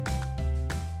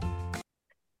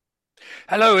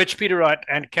Hello, it's Peter Wright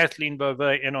and Kathleen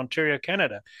Beauvais in Ontario,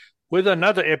 Canada, with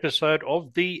another episode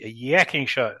of the Yakking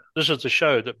Show. This is the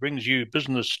show that brings you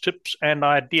business tips and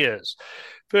ideas.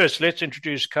 First, let's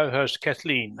introduce co-host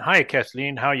Kathleen. Hi,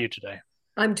 Kathleen. How are you today?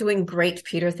 I'm doing great,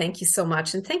 Peter. Thank you so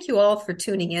much. And thank you all for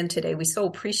tuning in today. We so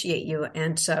appreciate you.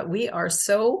 And we are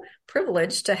so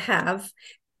privileged to have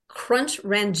Crunch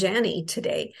Ranjani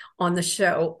today on the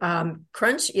show.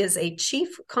 Crunch is a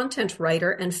chief content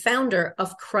writer and founder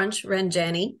of Crunch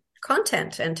Ranjani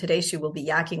Content. And today she will be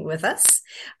yakking with us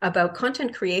about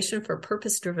content creation for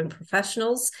purpose-driven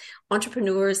professionals,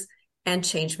 entrepreneurs, and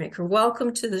changemaker.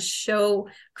 Welcome to the show,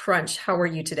 Crunch. How are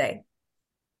you today?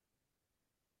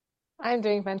 I'm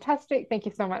doing fantastic. Thank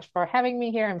you so much for having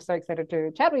me here. I'm so excited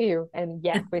to chat with you and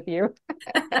yak with you.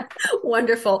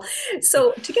 Wonderful.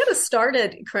 So, to get us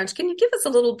started, Crunch, can you give us a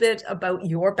little bit about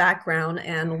your background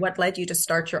and what led you to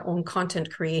start your own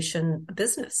content creation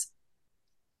business?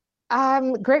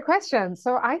 Great question.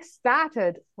 So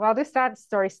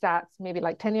story starts maybe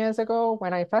like 10 years ago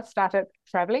when I first started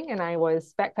traveling and I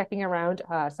was backpacking around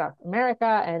South America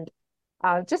and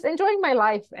just enjoying my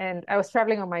life. And I was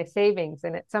traveling on my savings.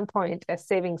 And at some point, as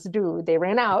savings do, they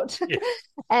ran out. Yeah.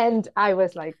 And I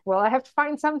was like, well, I have to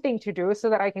find something to do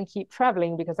so that I can keep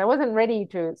traveling because I wasn't ready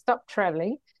to stop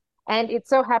traveling. And it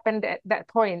so happened at that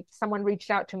point, someone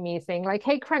reached out to me saying, like,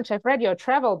 hey, Crunch, I've read your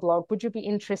travel blog. Would you be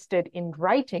interested in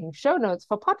writing show notes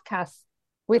for podcasts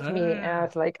with me? And I Ah,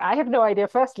 was like, I have no idea,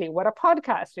 firstly, what a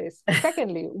podcast is.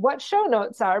 Secondly, what show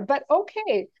notes are. But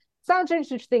okay, sounds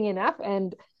interesting enough.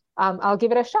 And I'll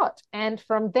give it a shot. And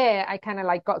from there, I kind of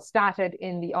like got started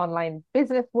in the online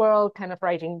business world, kind of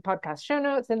writing podcast show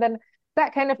notes. And then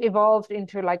that kind of evolved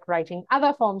into like writing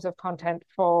other forms of content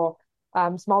for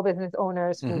small business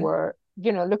owners who mhm. were,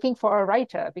 looking for a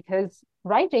writer because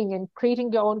writing and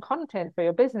creating your own content for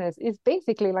your business is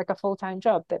basically like a full-time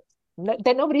job that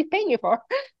nobody's paying you for.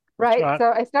 That's Right. right.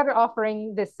 So I started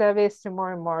offering this service to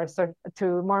more and more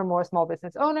small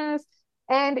business owners.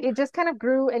 And it just kind of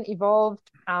grew and evolved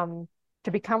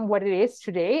to become what it is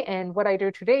today. And what I do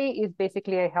today is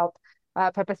basically I help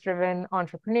purpose-driven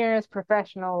entrepreneurs,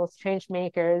 professionals, change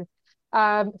makers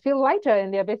feel lighter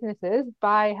in their businesses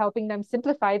by helping them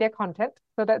simplify their content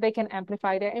so that they can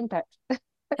amplify their impact.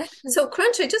 So,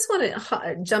 Crunch, I just want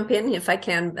to jump in if I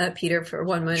can, Peter, for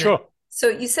 1 minute. Sure. So,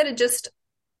 you said it just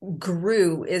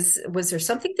grew. Was there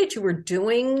something that you were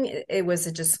doing? Was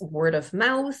it just word of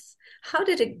mouth? How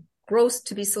did it grow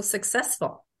to be so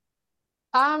successful?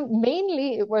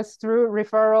 Mainly it was through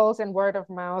referrals and word of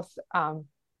mouth, kind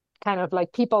of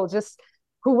like people just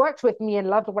who worked with me and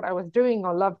loved what I was doing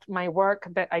or loved my work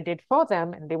that I did for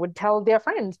them, and they would tell their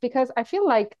friends because I feel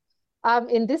like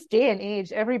in this day and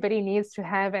age, everybody needs to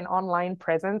have an online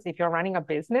presence if you're running a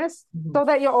business Mhm. so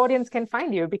that your audience can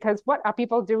find you. Because what are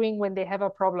people doing when they have a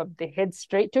problem? They head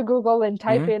straight to Google and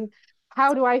type Mhm. in,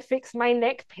 how do I fix my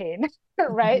neck pain?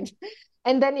 Right. Mhm.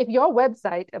 And then if your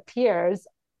website appears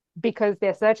because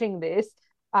they're searching this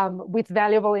with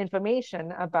valuable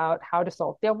information about how to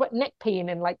solve their neck pain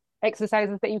and like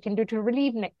exercises that you can do to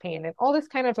relieve neck pain and all this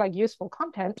kind of like useful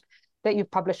content that you've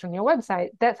published on your website.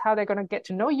 That's how they're going to get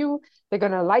to know you. They're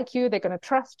going to like you. They're going to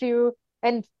trust you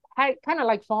and kind of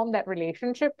like form that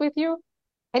relationship with you.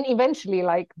 And eventually,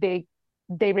 like they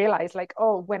realize like,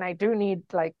 oh, when I do need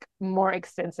like more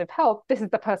extensive help, this is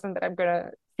the person that I'm going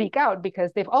to seek out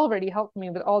because they've already helped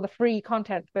me with all the free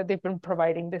content that they've been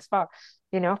providing this far,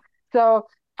 you know? So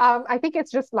I think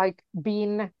it's just like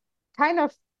being kind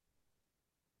of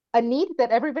a need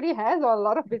that everybody has or a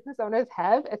lot of business owners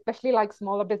have, especially like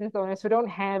smaller business owners who don't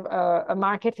have a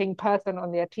marketing person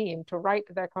on their team to write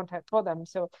their content for them.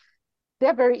 So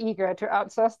they're very eager to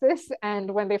outsource this.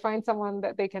 And when they find someone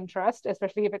that they can trust,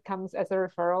 especially if it comes as a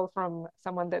referral from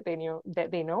someone that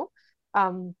they know,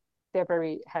 um, they're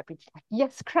very happy to like,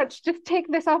 yes, Crutch, just take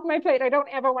this off my plate. I don't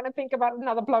ever want to think about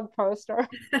another blog post or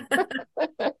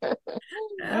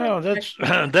Oh, that's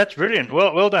that's brilliant.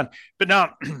 Well done. But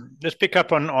now let's pick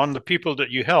up on the people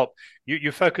that you help.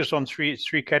 You focus on three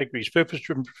categories: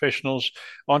 purpose-driven professionals,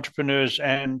 entrepreneurs,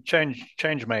 and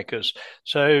change makers.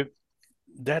 So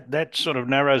that sort of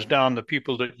narrows down the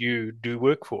people that you do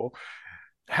work for.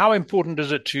 How important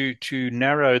is it to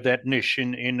narrow that niche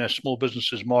in a small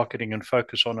business's marketing and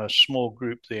focus on a small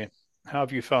group there? How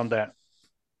have you found that?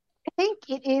 I think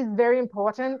it is very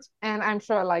important. And I'm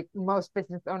sure like most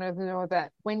business owners know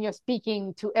that when you're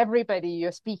speaking to everybody,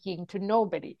 you're speaking to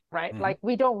nobody, right? Hmm. Like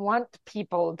we don't want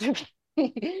people to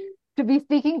be to be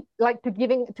speaking like to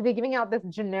be giving out this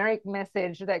generic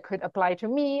message that could apply to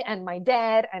me and my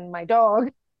dad and my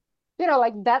dog.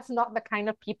 like that's not the kind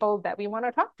of people that we want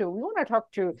to talk to. We want to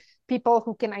talk to people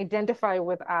who can identify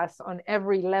with us on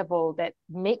every level that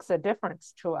makes a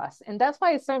difference to us. And that's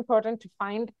why it's so important to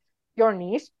find your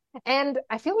niche. And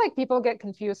I feel like people get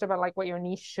confused about like what your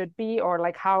niche should be or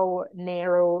like how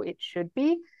narrow it should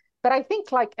be. But I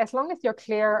think like as long as you're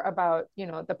clear about,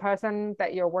 the person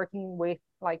that you're working with,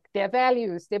 like their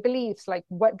values, their beliefs, like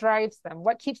what drives them,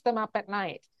 what keeps them up at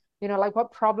night, like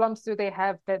what problems do they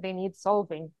have that they need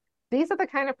solving? These are the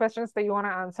kind of questions that you want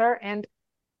to answer. And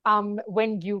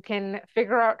when you can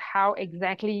figure out how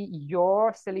exactly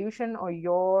your solution or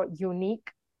your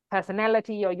unique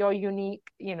personality or your unique,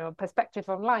 perspective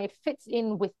on life fits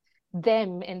in with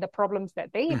them and the problems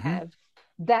that they Mm-hmm. have,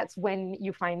 that's when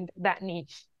you find that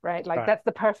niche, right? Like Right. that's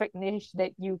the perfect niche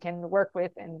that you can work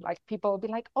with. And like people will be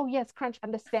like, oh yes, Crunch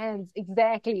understands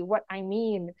exactly what I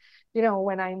mean.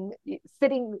 When I'm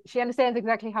sitting, she understands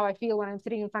exactly how I feel when I'm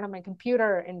sitting in front of my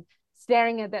computer and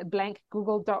staring at that blank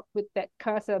Google Doc with that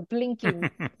cursor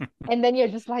blinking. And then you're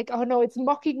just like, oh no, it's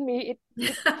mocking me.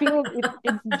 It feels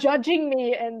it's judging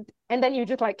me. And then you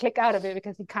just like click out of it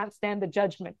because you can't stand the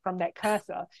judgment from that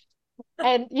cursor.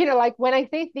 And like when I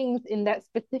say things in that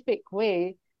specific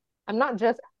way, I'm not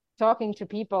just talking to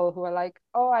people who are like,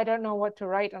 oh, I don't know what to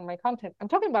write on my content. I'm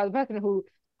talking about a person who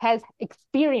has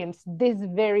experienced this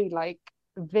very like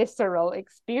visceral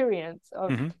experience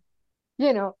of, Mm-hmm.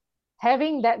 you know,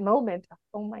 having that moment of,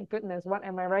 oh my goodness, what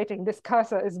am I writing? This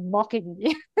cursor is mocking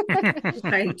me.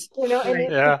 Right. And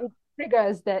Right. Yeah. it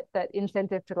triggers that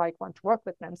incentive to like want to work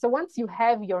with them. So once you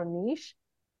have your niche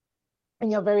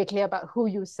and you're very clear about who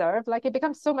you serve, like it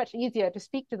becomes so much easier to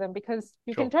speak to them because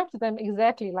you can Sure. talk to them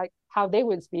exactly like how they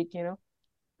would speak. Right.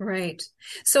 Very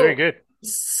So, good.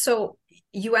 so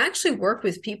you actually work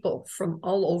with people from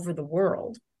all over the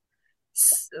world.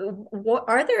 So what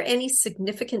are there any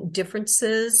significant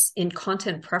differences in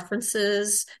content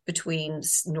preferences between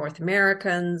North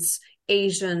Americans,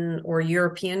 Asian, or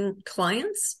European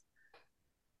clients?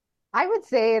 I would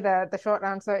say that the short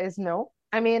answer is no.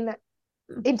 I mean,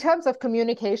 in terms of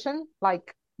communication,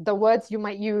 like the words you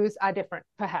might use are different,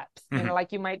 perhaps. Mm-hmm.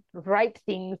 Like you might write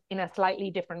things in a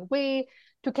slightly different way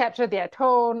to capture their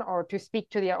tone or to speak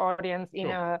to their audience in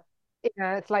Sure.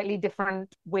 a slightly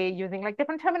different way using like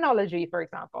different terminology, for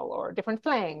example, or different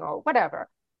slang or whatever.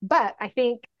 But I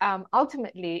think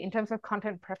ultimately, in terms of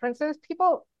content preferences,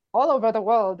 people all over the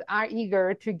world are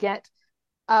eager to get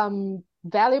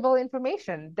valuable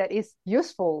information that is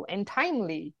useful and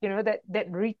timely,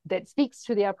 that speaks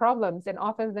to their problems and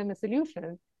offers them a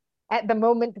solution at the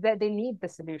moment that they need the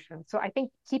solution. So I think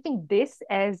keeping this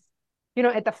as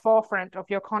at the forefront of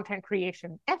your content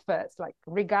creation efforts, like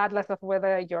regardless of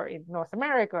whether you're in North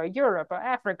America or Europe or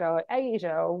Africa or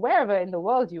Asia or wherever in the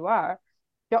world you are,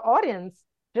 your audience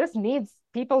just needs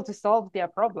people to solve their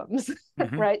problems,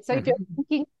 Mm-hmm. right? So if you're Mm-hmm.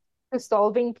 thinking to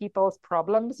solving people's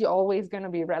problems, you're always going to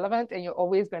be relevant and you're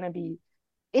always going to be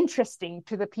interesting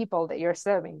to the people that you're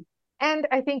serving. And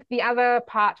I think the other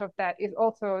part of that is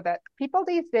also that people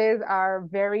these days are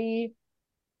very,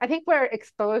 I think we're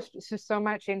exposed to so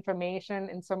much information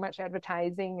and so much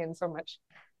advertising and so much,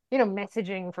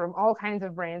 messaging from all kinds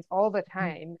of brands all the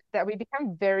time that we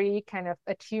become very kind of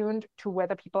attuned to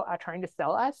whether people are trying to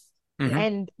sell us. Yeah. Mm-hmm.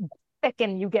 And the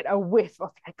second you get a whiff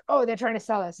of like, oh, they're trying to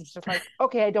sell us, it's just like,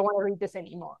 okay, I don't want to read this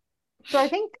anymore. So I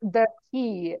think the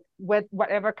key with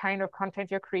whatever kind of content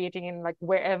you're creating in like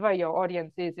wherever your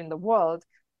audience is in the world,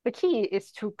 the key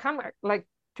is to come like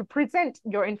to present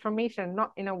your information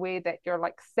not in a way that you're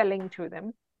like selling to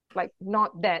them, like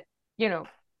not that,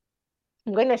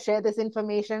 I'm going to share this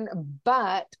information,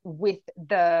 but with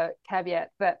the caveat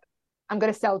that I'm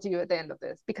going to sell to you at the end of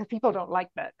this because people don't like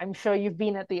that. I'm sure you've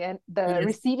been at the end, the Yes.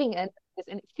 receiving end of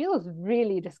this, and it feels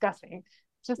really disgusting.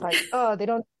 It's just like, oh, they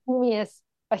don't see me as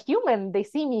a human. They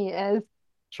see me as,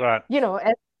 That's right.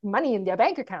 as money in their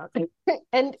bank account.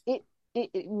 And it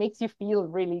makes you feel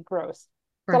really gross.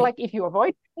 So Right. like if you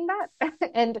avoid doing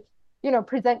that and,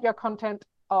 present your content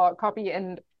or copy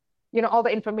and all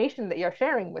the information that you're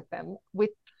sharing with them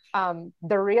with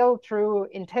the real true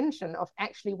intention of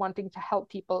actually wanting to help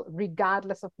people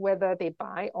regardless of whether they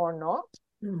buy or not,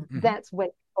 Mm. Mm-hmm. that's when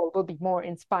people will be more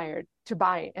inspired to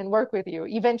buy and work with you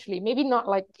eventually, maybe not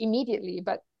like immediately,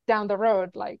 but down the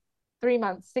road, like 3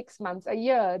 months, 6 months, a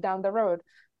year down the road,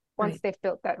 once Right. they've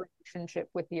built that relationship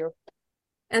with you.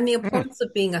 And the Mm. importance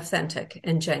of being authentic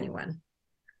and genuine.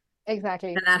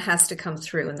 Exactly. And that has to come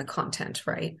through in the content,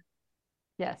 right?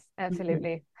 Yes, Mhm.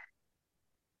 absolutely.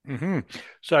 Mm-hmm.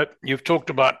 So you've talked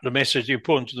about the message, the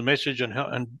importance of the message,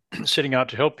 and setting out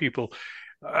to help people.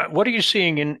 What are you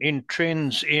seeing in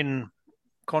trends in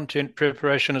content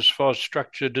preparation as far as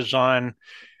structure, design,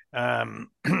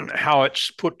 how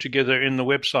it's put together in the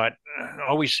website.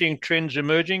 Are we seeing trends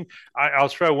emerging? I'll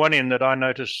throw one in that I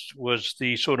noticed was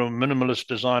the sort of minimalist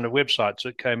design of websites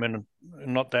that came in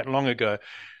not that long ago.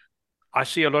 I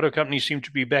see a lot of companies seem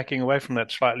to be backing away from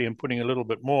that slightly and putting a little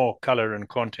bit more color and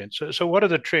content. So what are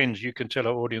the trends you can tell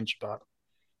our audience about?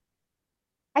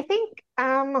 I think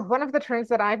one of the trends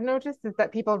that I've noticed is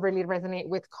that people really resonate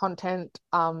with content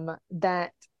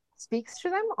that speaks to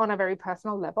them on a very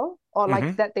personal level, or like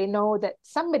Mm-hmm. that they know that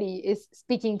somebody is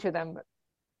speaking to them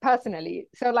personally.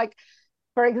 So, like,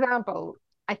 for example,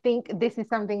 I think this is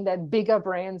something that bigger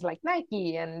brands like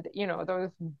Nike and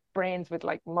those brands with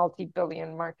like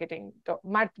multi-billion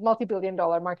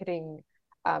dollar marketing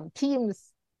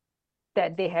teams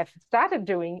that they have started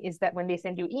doing is that when they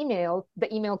send you email,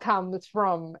 the email comes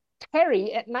from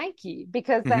Terry at Nike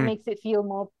because that Mm-hmm. makes it feel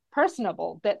more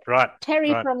personable. That Right,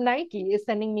 Terry right. from Nike is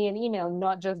sending me an email,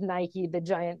 not just Nike, the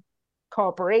giant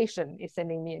corporation, is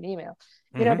sending me an email.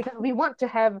 Mm-hmm. Because we want to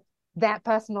have that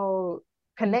personal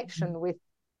connection with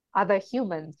other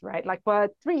humans, right? Like we're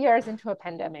 3 years into a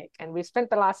pandemic and we've spent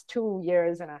the last 2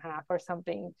 years and a half or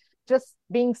something just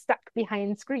being stuck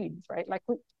behind screens, right? Like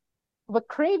we're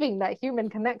craving that human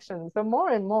connection. So more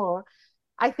and more,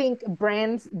 I think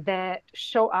brands that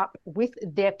show up with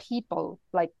their people,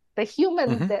 like the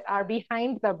humans Mm-hmm. that are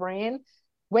behind the brand,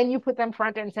 when you put them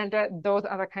front and center, those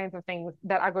are the kinds of things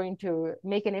that are going to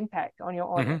make an impact on your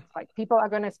Mm-hmm. audience. Like people are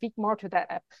going to speak more to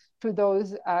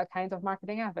those kinds of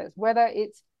marketing efforts, whether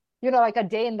it's, like a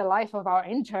day in the life of our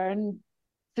intern,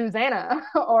 Susanna,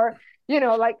 or,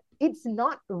 like it's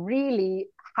not really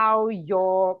how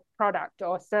your product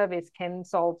or service can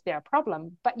solve their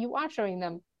problem, but you are showing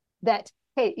them that,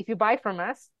 hey, if you buy from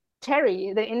us,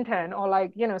 Terry, the intern, or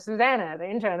like, Susanna, the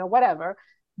intern, or whatever,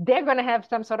 they're going to have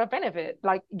some sort of benefit.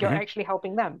 Like you're Mm-hmm. actually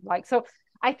helping them. Like, so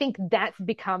I think that's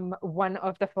become one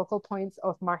of the focal points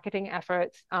of marketing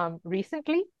efforts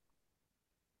recently.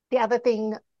 The other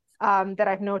thing that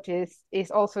I've noticed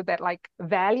is also that like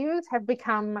values have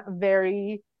become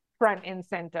very front and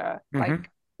center, Mm-hmm. like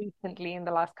recently in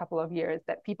the last couple of years,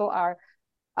 that people are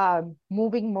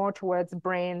moving more towards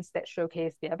brands that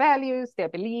showcase their values, their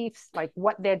beliefs, like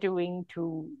what they're doing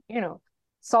to,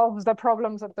 solve the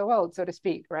problems of the world, so to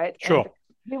speak, right? And Sure.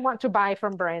 we want to buy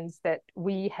from brands that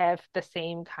we have the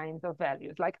same kinds of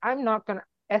values. Like I'm not gonna,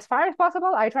 as far as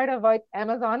possible, I try to avoid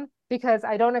Amazon because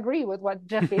I don't agree with what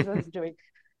Jeff Bezos is doing.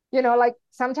 Like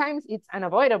sometimes it's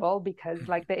unavoidable because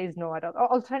like there is no other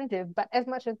alternative, but as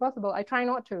much as possible, I try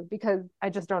not to because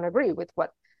I just don't agree with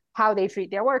how they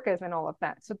treat their workers and all of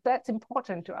that. So that's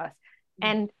important to us.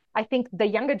 And I think the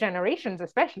younger generations,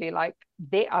 especially, like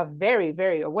they are very,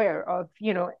 very aware of,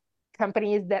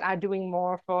 companies that are doing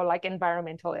more for like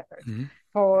environmental efforts, Mm-hmm.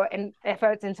 for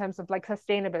efforts in terms of like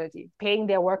sustainability, paying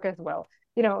their workers well,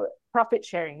 profit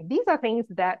sharing. These are things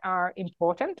that are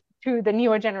important to the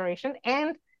newer generation.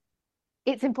 And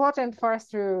it's important for us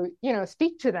to,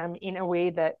 speak to them in a way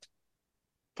that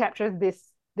captures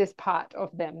this part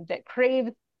of them that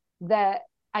craves the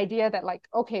idea that like,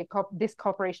 okay, this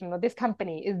corporation or this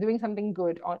company is doing something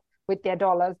good with their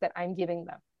dollars that I'm giving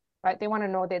them, right? They want to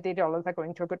know that their dollars are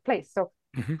going to a good place. So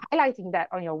Mm-hmm. highlighting that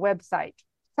on your website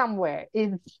somewhere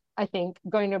is, I think,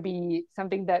 going to be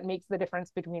something that makes the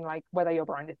difference between like whether your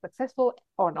brand is successful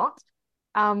or not.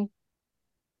 Um,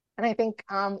 and I think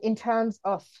in terms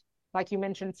of, like you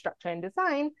mentioned, structure and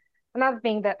design, another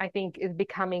thing that I think is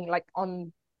becoming like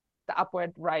on the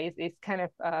upward rise is kind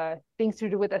of things to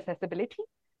do with accessibility.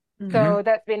 Mm-hmm. Mm-hmm. So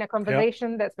that's been a Yeah.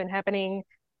 conversation that's been happening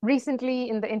recently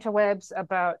in the interwebs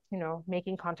about,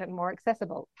 making content more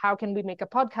accessible. How can we make a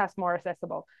podcast more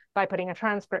accessible by putting a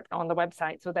transcript on the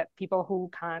website so that people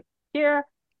who can't hear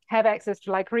have access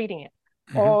to like reading it?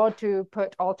 Mm-hmm. Or to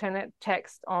put alternate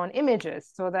text on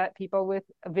images so that people with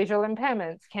visual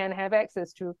impairments can have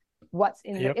access to what's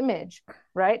in the Yep. image,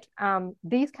 right?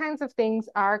 These kinds of things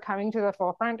are coming to the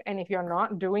forefront. And if you're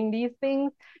not doing these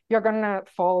things, you're going to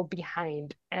fall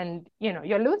behind and,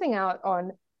 you're losing out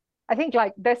on, I think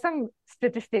like there's some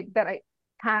statistic that I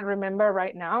can't remember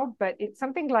right now, but it's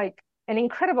something like an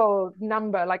incredible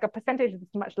number, like a percentage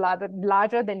that's much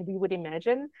larger than we would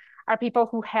imagine, are people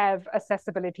who have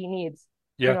accessibility needs,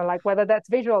 Yeah. like whether that's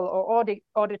visual or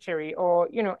auditory or,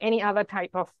 any other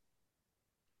type of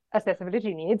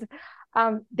accessibility needs.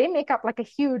 They make up like a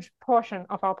huge portion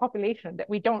of our population that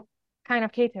we don't kind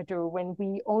of cater to when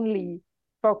we only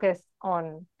focus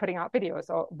on putting out videos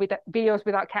or with videos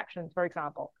without captions, for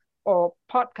example, or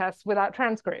podcasts without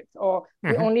transcripts, or we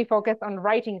Mm-hmm. only focus on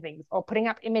writing things or putting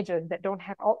up images that don't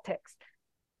have alt text.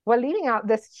 We're leaving out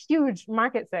this huge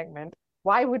market segment.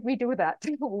 Why would we do that?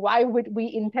 Why would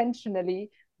we intentionally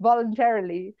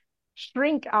voluntarily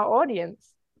shrink our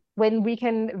audience when we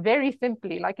can very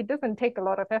simply, like it doesn't take a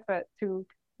lot of effort to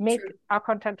make True. our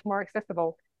content more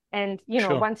accessible. And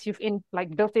Sure. once you've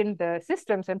built in the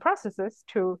systems and processes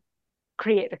to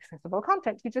create accessible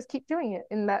content, you just keep doing it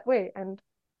in that way. And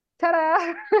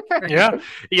ta-da! Yeah,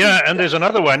 yeah, and there's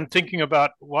another one thinking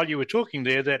about while you were talking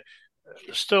there that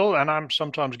still, and I'm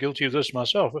sometimes guilty of this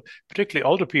myself, particularly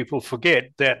older people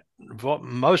forget that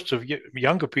most of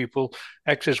younger people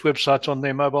access websites on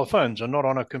their mobile phones and not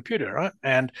on a computer, right?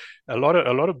 And a lot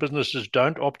of businesses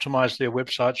don't optimize their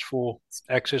websites for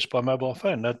access by mobile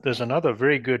phone. There's another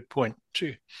very good point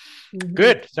too. Mhm.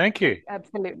 Good, thank you.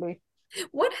 Absolutely.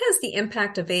 What has the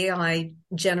impact of AI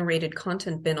generated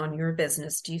content been on your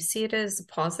business? Do you see it as a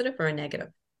positive or a negative?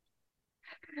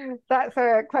 That's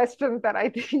a question that I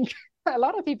think a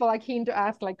lot of people are keen to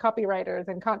ask, like copywriters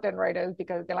and content writers,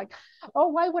 because they're like, oh,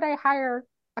 why would I hire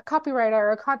a copywriter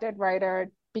or a content writer?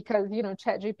 Because,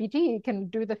 ChatGPT can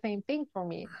do the same thing for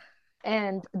me.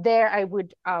 And there I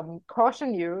would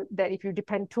caution you that if you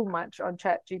depend too much on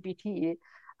ChatGPT,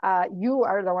 you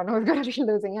are the one who's going to be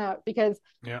losing out. Because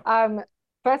Yeah.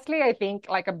 firstly, I think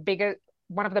like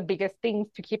one of the biggest things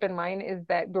to keep in mind is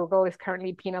that Google is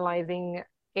currently penalizing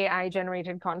AI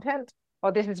generated content.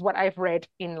 Or this is what I've read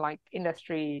in like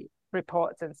industry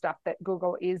reports and stuff, that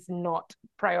Google is not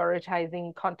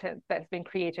prioritizing content that's been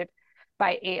created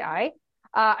by AI.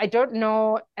 I don't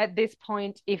know at this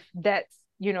point if that's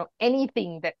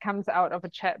anything that comes out of a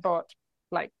chatbot,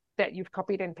 like that you've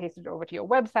copied and pasted over to your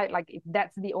website, like if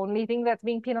that's the only thing that's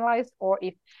being penalized, or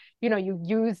if you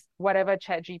use whatever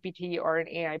chat GPT or an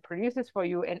AI produces for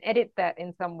you and edit that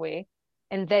in some way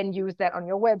and then use that on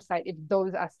your website, if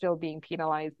those are still being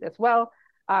penalized as well.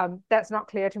 That's not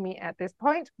clear to me at this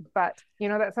point, but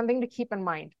that's something to keep in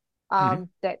mind. Mm-hmm.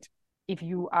 That if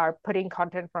you are putting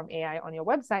content from AI on your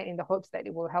website in the hopes that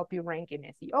it will help you rank in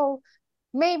SEO,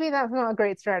 maybe that's not a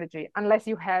great strategy unless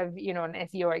you have an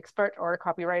SEO expert or a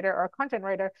copywriter or a content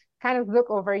writer kind of look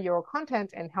over your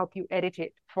content and help you edit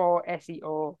it for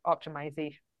SEO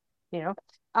optimization.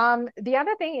 The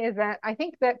other thing is that I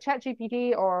think that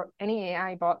ChatGPT or any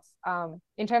AI bots,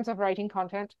 in terms of writing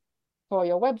content for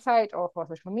your website or for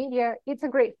social media, it's a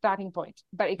great starting point,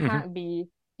 but it Mm-hmm. can't be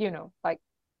like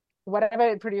whatever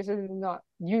it produces is not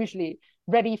usually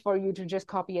ready for you to just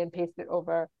copy and paste it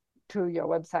over to your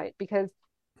website, because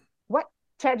what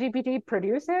ChatGPT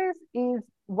produces is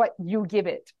what you give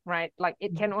it, right? Like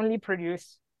it can only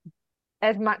produce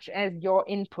as much as your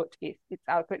input is. Its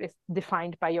output is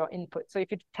defined by your input. So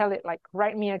if you tell it, like,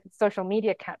 write me a social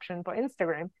media caption for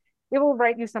Instagram, it will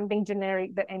write you something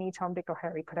generic that any Tom, Dick, or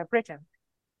Harry could have written.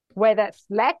 Where that's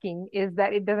lacking is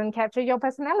that it doesn't capture your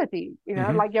personality,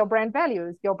 Mm-hmm. like your brand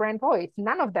values, your brand voice.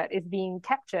 None of that is being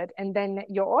captured. And then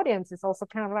your audience is also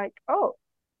kind of like, oh,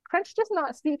 Crunch does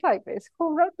not speak like this.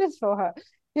 Who wrote this for her?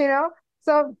 You know?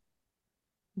 So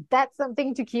that's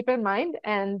something to keep in mind.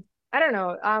 And I don't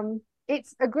know,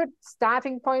 it's a good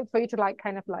starting point for you to like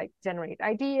kind of like generate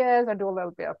ideas or do a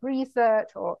little bit of research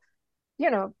or, you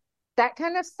know, that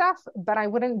kind of stuff. But I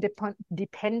wouldn't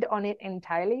depend on it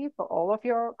entirely for all of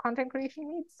your content creation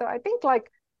needs. So I think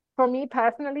like for me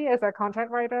personally as a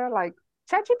content writer, like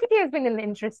ChatGPT has been an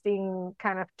interesting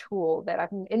kind of tool that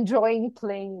I'm enjoying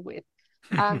playing with.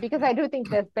 Because I do think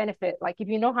there's benefit. Like if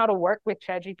you know how to work with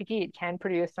ChatGPT, it can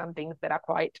produce some things that are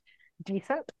quite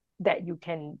decent that you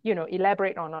can,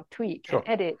 elaborate on or tweak and Sure.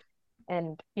 edit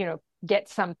and, get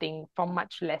something for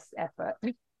much less effort.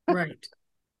 Right.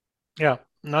 Yeah,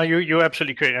 no, you're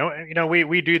absolutely correct.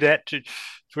 We do that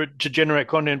to generate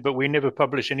content, but we never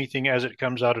publish anything as it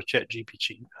comes out of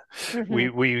ChatGPT. We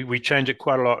Mm-hmm. we change it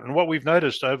quite a lot, and what we've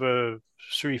noticed over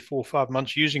 3, 4, 5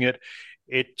 months using it,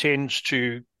 it tends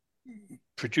to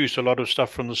produce a lot of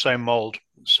stuff from the same mold.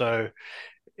 So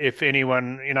if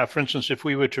anyone, for instance, if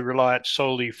we were to rely it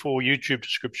solely for YouTube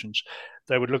descriptions,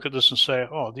 they would look at this and say,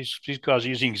 "Oh, these guys are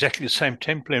using exactly the same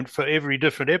template for every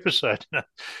different episode."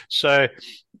 So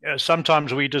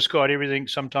sometimes we discard everything,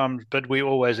 sometimes, but we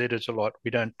always edit a lot.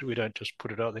 We don't just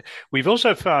put it out there. We've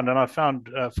also found, and I found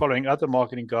following other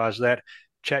marketing guys, that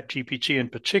ChatGPT in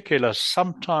particular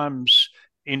sometimes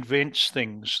invents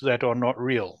things that are not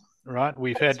real. Right?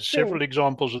 We've That's had true. several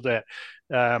examples of that.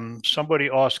 Somebody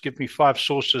asked, "Give me 5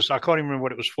 sources." I can't even remember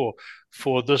what it was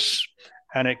for this,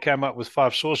 and it came up with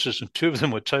 5 sources, and 2 of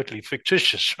them were totally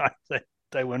fictitious. Right?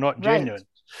 They were not Right. genuine.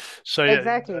 So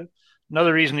Exactly.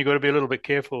 another reason you've got to be a little bit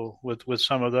careful with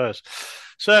some of those.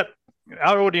 So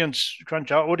our audience,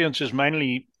 Crunch, our audience is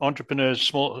mainly entrepreneurs,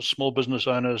 small business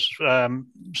owners,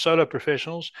 solo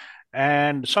professionals,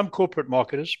 and some corporate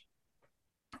marketers.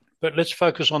 But let's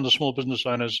focus on the small business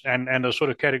owners and the sort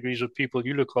of categories of people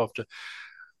you look after.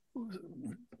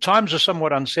 Times are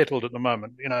somewhat unsettled at the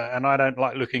moment, and I don't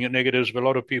like looking at negatives, but a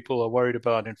lot of people are worried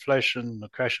about inflation, the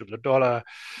crash of the dollar,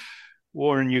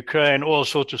 war in Ukraine, all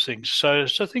sorts of things. So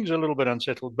things are a little bit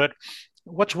unsettled. But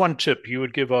what's one tip you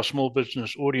would give our small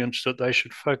business audience that they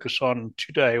should focus on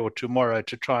today or tomorrow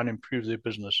to try and improve their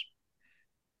business?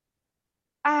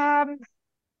 Um,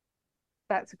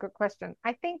 that's a good question.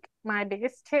 I think my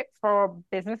biggest tip for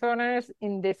business owners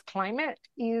in this climate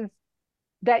is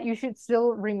that you should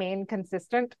still remain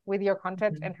consistent with your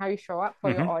content Mm-hmm. and how you show up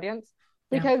for your Mm-hmm. audience.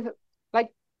 Yeah. Because, like,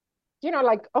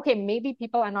 like, okay, maybe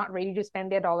people are not ready to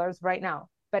spend their dollars right now,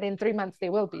 but in 3 months they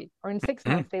will be, or in 6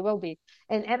 months they will be.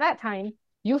 And at that time,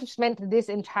 you've spent this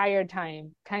entire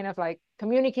time kind of like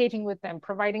communicating with them,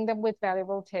 providing them with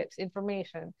valuable tips,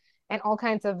 information, and all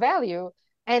kinds of value.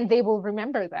 And they will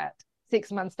remember that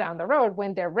 6 months down the road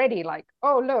when they're ready, like,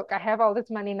 oh, look, I have all this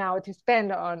money now to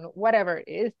spend on whatever it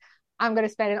is. I'm going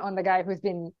to spend it on the guy who's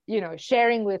been,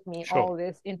 sharing with me Sure. all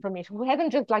this information, who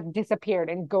hasn't just like disappeared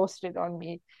and ghosted on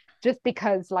me just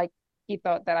because like he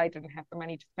thought that I didn't have the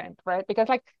money to spend, right? Because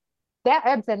like there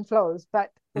ebbs and flows,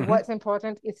 but Mm-hmm. what's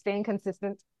important is staying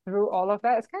consistent through all of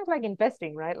that. It's kind of like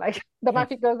investing, right? Like the Yeah.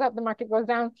 market goes up, the market goes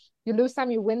down, you lose some,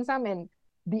 you win some, and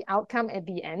the outcome at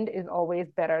the end is always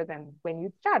better than when you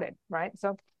started, right?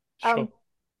 So Sure. um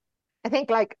I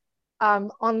think like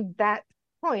on that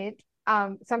point,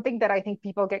 something that I think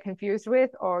people get confused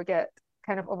with or get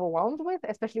kind of overwhelmed with,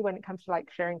 especially when it comes to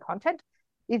like sharing content,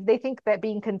 is they think that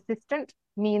being consistent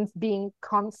means being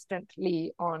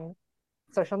constantly on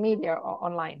social media or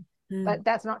online. Mm. But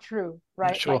that's not true,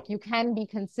 right? Sure. Like you can be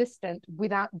consistent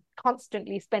without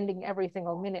constantly spending every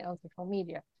single minute on social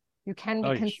media. You can be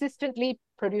Oh, yes. consistently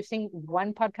producing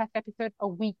one podcast episode a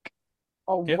week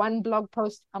or Yeah, one blog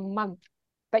post a month,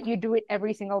 but you do it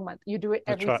every single month. You do it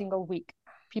that's every right. single week.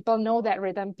 People know that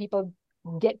rhythm. People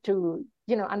get to,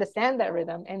 understand that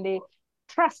rhythm, and they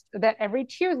trust that every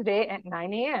Tuesday at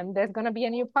 9 a.m. there's going to be a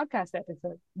new podcast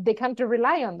episode. They come to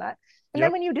rely on that. And then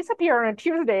Yep. when you disappear on a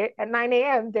Tuesday at 9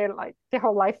 a.m., they're like, their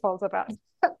whole life falls apart.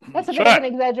 That's a That's bit of an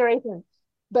right. exaggeration.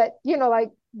 But,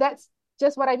 like that's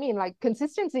just what I mean. Like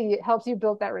consistency helps you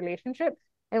build that relationship.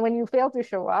 And when you fail to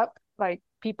show up, like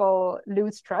people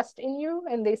lose trust in you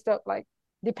and they start like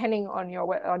depending on your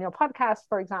podcast,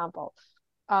 for example.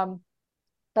 Um,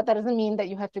 but that doesn't mean that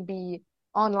you have to be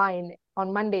online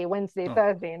on Monday, Wednesday, Oh,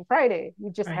 Thursday, and Friday.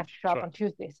 You just have Right. to show that's up right. on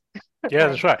Tuesdays, Yeah, right?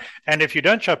 that's right. And if you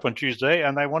don't show up on Tuesday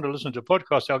and they want to listen to a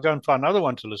podcast, they'll go and find another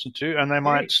one to listen to, and they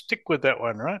might Right. stick with that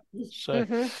one, right? So,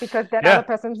 Because that other yeah,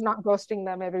 person's not ghosting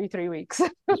them every 3 weeks.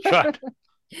 that's right.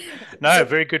 No, So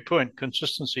very good point.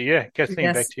 Consistency. Yeah, Kathleen,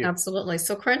 back yes, to you. absolutely.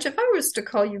 So Crunch, if I was to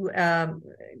call you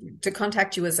to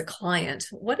contact you as a client,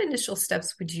 what initial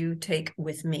steps would you take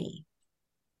with me?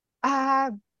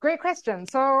 Uh, Great question.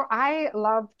 So I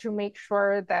love to make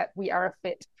sure that we are a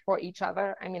fit for each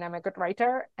other. I mean, I'm a good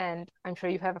writer and I'm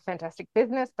sure you have a fantastic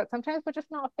business, but sometimes we're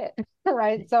just not a fit,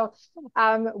 right? So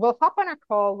we'll hop on a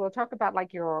call. We'll talk about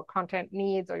like your content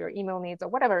needs or your email needs or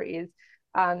whatever it is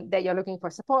that you're looking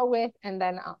for support with, and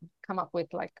then come up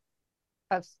with like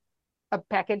a a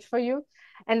package for you,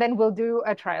 and then we'll do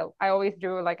a trial. I always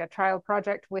do like a trial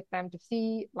project with them to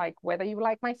see like whether you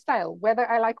like my style, whether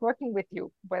I like working with you,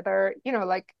 whether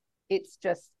like it's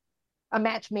just a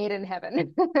match made in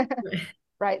heaven.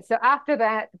 Right, so after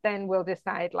that then we'll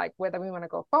decide like whether we want to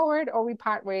go forward or we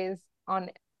part ways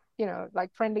on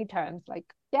like friendly terms, like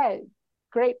yeah,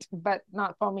 great, but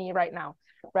not for me right now,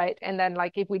 right? And then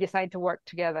like if we decide to work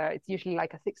together, it's usually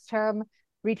like a 6-term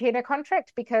retainer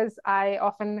contract, because I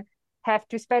often have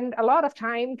to spend a lot of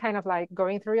time kind of like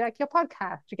going through like your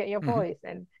podcast to get your Hmm. voice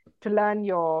and to learn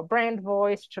your brand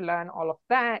voice, to learn all of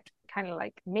that, kind of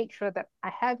like make sure that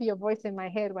I have your voice in my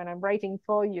head when I'm writing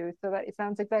for you so that it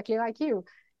sounds exactly like you.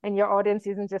 And your audience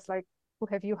isn't just like, who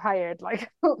have you hired?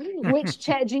 Like, which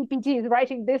chat GPT is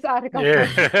writing this article for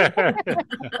you? Yeah.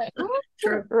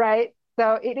 True. Right.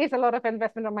 So it is a lot of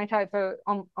investment on my time, so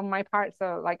on my part.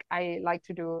 So like I like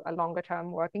to do a longer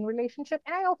term working relationship.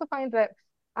 And I also find that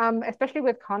especially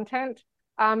with content,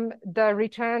 the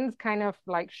returns kind of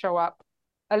like show up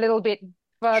a little bit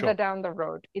further Sure. down the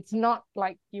road. It's not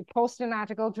like you post an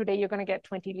article today, you're going to get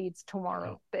 20 leads Oh,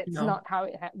 tomorrow. That's No. not how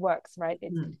it works, right?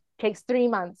 It Mm. takes 3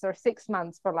 months or 6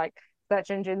 months for like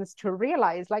search engines to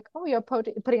realize like, oh, you're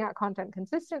putting out content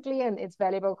consistently and it's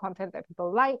valuable content that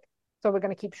people like. So we're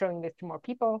going to keep showing this to more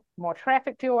people, more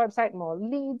traffic to your website, more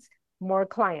leads, more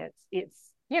clients.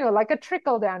 It's, like a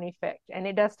trickle down effect, and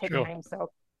it does take sure. time.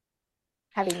 So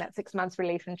having that 6 months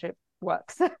relationship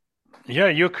works. Yeah,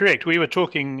 you're correct. We were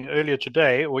talking earlier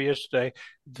today or yesterday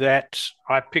that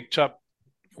I picked up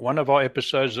one of our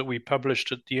episodes that we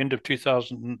published at the end of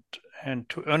 2000 and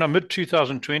oh no, mid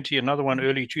 2020, another one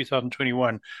early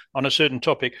 2021 on a certain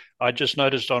topic. I just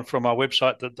noticed on from our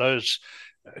website that those,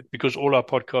 because all our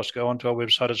podcasts go onto our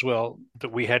website as well,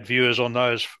 that we had viewers on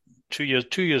those 2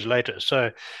 years later.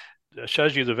 So it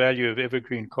shows you the value of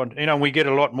evergreen content. We get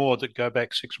a lot more that go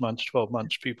back 6 months, 12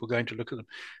 months, people going to look at them.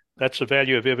 That's the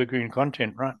value of evergreen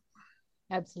content, right?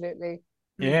 Absolutely.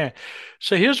 Yeah.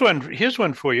 So here's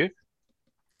one for you.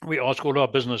 We ask all our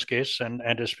business guests, and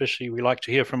especially we like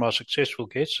to hear from our successful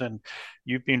guests, and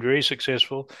you've been very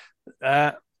successful.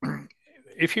 Uh,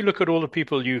 if you look at all the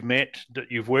people you've met, that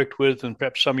you've worked with, and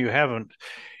perhaps some you haven't,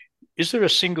 is there a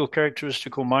single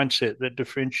characteristic or mindset that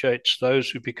differentiates those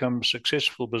who become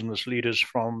successful business leaders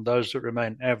from those that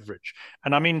remain average?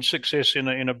 And I mean success in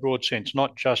a broad sense,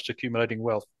 not just accumulating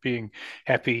wealth, being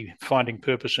happy, finding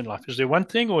purpose in life. Is there one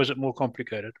thing, or is it more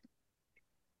complicated?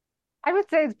 I would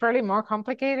say it's probably more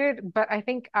complicated, but I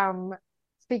think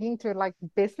speaking to like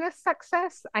business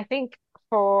success, I think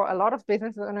for a lot of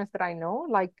business owners that I know,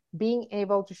 like being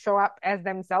able to show up as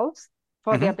themselves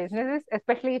for their Mm-hmm. businesses,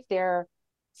 especially if they're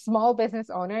small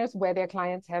business owners where their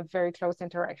clients have very close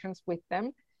interactions with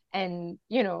them, and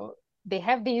they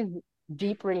have these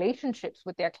deep relationships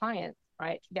with their clients,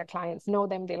 right? Their clients know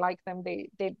them, they like them,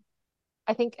 they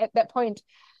I think at that point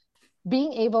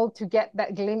being able to get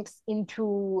that glimpse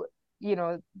into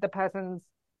the person's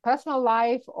personal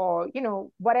life, or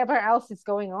whatever else is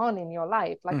going on in your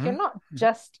life, like you're Mm-hmm. not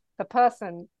just the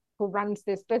person who runs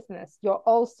this business, you're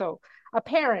also a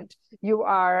parent, you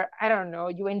are, I don't know,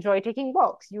 you enjoy taking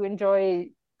walks, you enjoy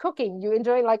cooking, you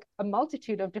enjoy like a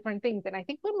multitude of different things. And I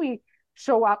think when we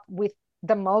show up with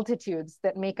the multitudes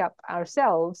that make up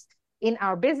ourselves in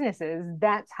our businesses,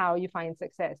 that's how you find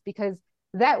success, because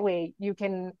that way you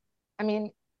can, I mean,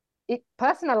 it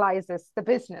personalizes the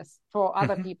business for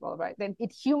other Mm-hmm. people, right? Then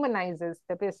it humanizes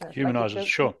the business. Like Humanizers,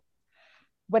 sure.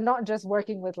 we're not just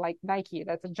working with like Nike,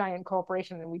 that's a giant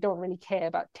corporation, and we don't really care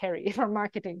about Terry from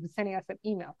marketing who's sending us an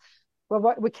email. We're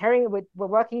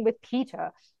working with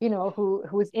Peter,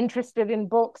 who's interested in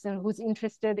books and who's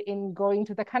interested in going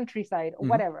to the countryside or Mm-hmm.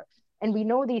 whatever. And we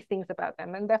know these things about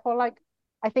them. And therefore, like,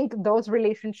 I think those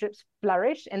relationships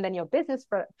flourish, and then your business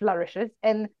flourishes,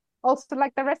 and also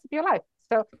like the rest of your life.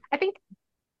 So I think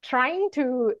trying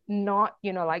to not,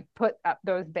 like put up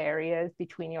those barriers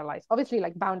between your lives. Obviously,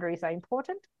 like boundaries are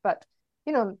important, but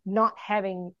not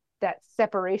having that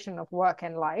separation of work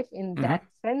and life in that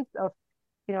Mm-hmm. sense of,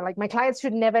 like my clients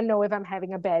should never know if I'm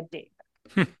having a bad day.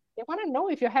 They want to know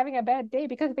if you're having a bad day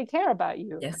because they care about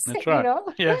you, Yes. That's you right.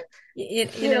 know? Yeah.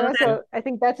 That So I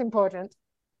think that's important.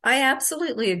 I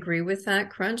absolutely agree with that,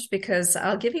 Crunch, because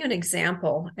I'll give you an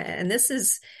example. And this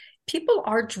is people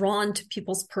are drawn to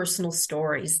people's personal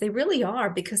stories. They really are,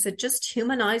 because it just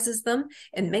humanizes them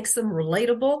and makes them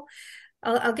relatable.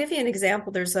 I'll give you an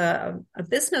example. There's a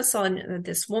business on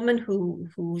this woman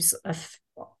who's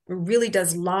really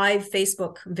does live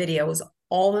Facebook videos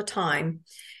all the time.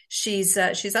 She's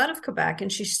out of Quebec,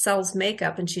 and she sells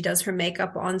makeup, and she does her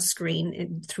makeup on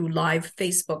screen through live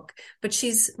Facebook. But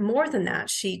she's more than that.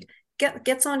 She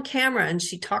gets on camera and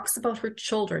she talks about her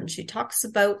children. She talks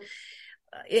about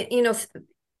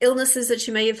illnesses that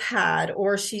she may have had,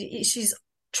 or she's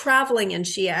traveling, and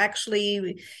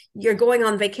you're going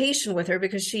on vacation with her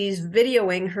because she's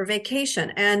videoing her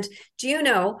vacation. And do you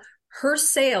know, her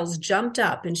sales jumped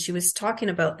up, and she was talking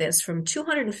about this, from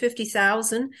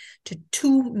 250,000 to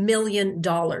 $2 million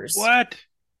What? Wow.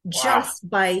 just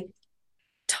by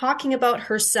talking about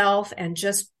herself and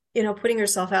just putting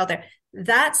herself out there.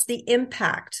 That's the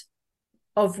impact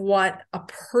of what a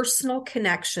personal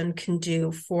connection can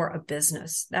do for a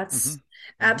business. Mm-hmm. That's Mm-hmm.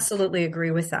 absolutely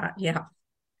agree with that. Yeah.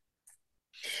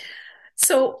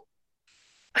 So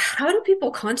how do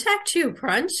people contact you,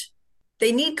 Crunch?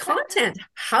 They need content.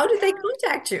 How do they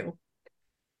contact you?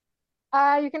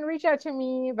 You can reach out to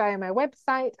me via my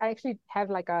website. I actually have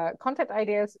like a content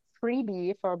ideas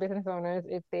freebie for business owners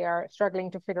if they are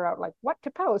struggling to figure out like what to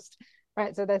post,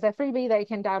 right? So there's a freebie that you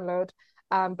can download.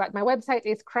 But my website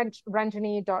is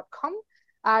crunchranjani.com.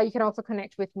 You can also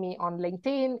connect with me on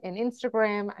LinkedIn and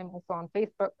Instagram. I'm also on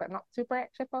Facebook, but not super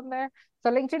active on there. So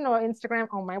LinkedIn or Instagram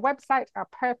on my website are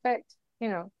perfect.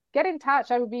 Get in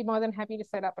touch. I would be more than happy to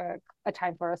set up a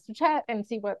time for us to chat and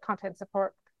see what content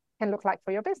support can look like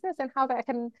for your business and how that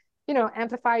can,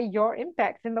 amplify your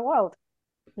impact in the world.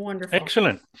 Wonderful.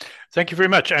 Excellent. Thank you very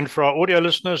much. And for our audio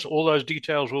listeners, all those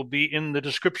details will be in the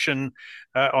description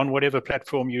on whatever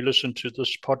platform you listen to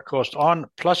this podcast on,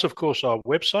 plus, of course, our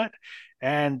website.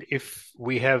 And if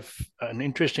we have an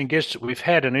interesting guest, we've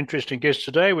had an interesting guest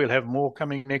today, we'll have more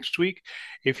coming next week.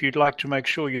 If you'd like to make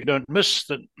sure you don't miss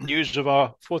the news of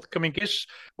our forthcoming guests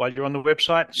while you're on the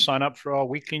website, sign up for our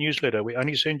weekly newsletter. We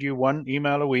only send you one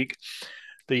email a week,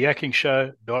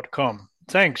 theyakingshow.com.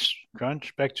 Thanks,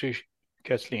 Crunch. Back to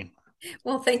Kathleen.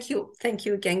 Well, thank you. Thank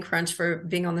you again, Crunch, for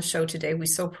being on the show today. We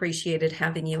so appreciated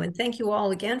having you. And thank you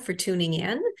all again for tuning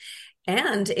in.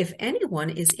 And if anyone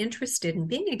is interested in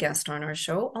being a guest on our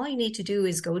show, all you need to do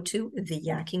is go to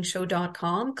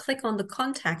theyakingshow.com, click on the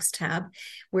contacts tab,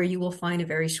 where you will find a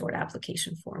very short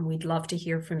application form. We'd love to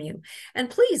hear from you.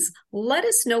 And please let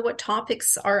us know what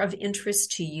topics are of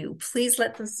interest to you. Please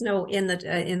let us know in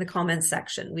the comments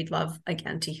section. We'd love,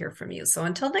 again, to hear from you. So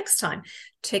until next time,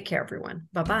 take care, everyone.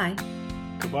 Bye-bye.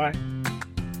 Goodbye.